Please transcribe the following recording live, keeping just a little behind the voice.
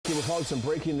We're calling some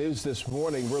breaking news this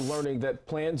morning. We're learning that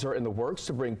plans are in the works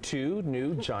to bring 2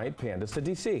 new giant pandas to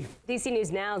D.C. DC News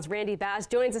Now's Randy Bass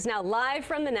joins us now live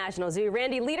from the National Zoo.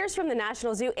 Randy, leaders from the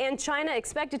National Zoo and China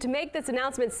expected to make this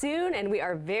announcement soon, and we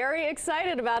are very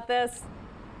excited about this.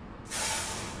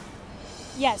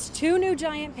 Yes, 2 new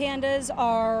giant pandas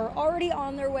are already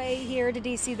on their way here to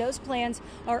D.C. Those plans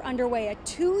are underway. A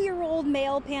 2-year-old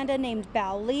male panda named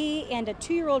Bao Li and a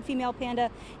 2-year-old female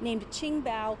panda named Qing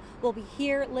Bao will be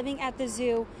here living at the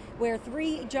zoo where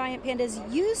 3 giant pandas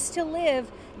used to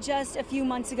live just a few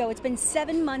months ago. It's been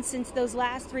 7 months since those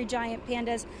last 3 giant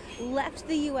pandas left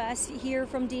the U.S. here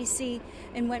from D.C.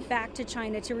 and went back to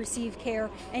China to receive care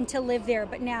and to live there.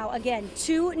 But now, again,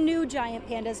 2 new giant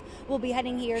pandas will be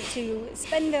heading here to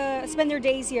spend their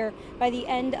days here by the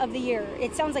end of the year.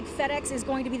 It sounds like FedEx is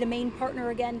going to be the main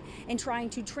partner again in trying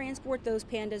to transport those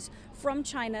pandas from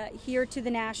China here to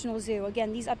the National Zoo.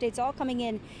 Again, these updates all coming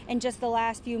in just the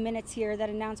last few minutes here. That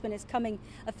announcement is coming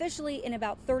officially in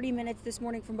about 30 minutes this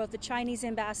morning from both the Chinese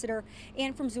ambassador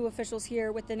and from zoo officials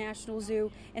here with the National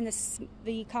Zoo and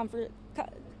the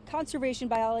Conservation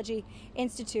Biology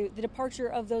Institute. The departure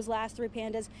of those last 3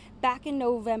 pandas back in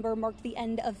November marked the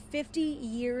end of 50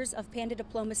 years of panda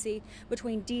diplomacy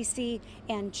between DC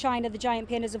and China. The giant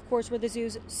pandas, of course, were the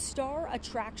zoo's star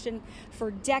attraction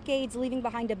for decades, leaving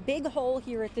behind a big hole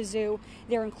here at the zoo.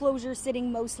 Their enclosure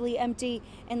sitting mostly empty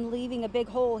and leaving a big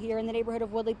hole here in the neighborhood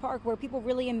of Woodley Park, where people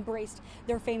really embraced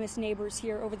their famous neighbors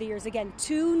here over the years. Again,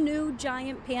 2 new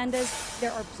giant pandas.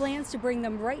 There are plans to bring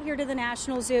them right here to the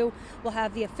National Zoo. We'll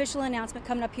have the official announcement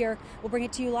coming up here. We'll bring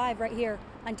it to you live right here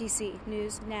on DC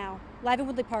News Now. Live in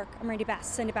Woodley Park, I'm Randy Bass.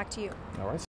 Send it back to you. All right.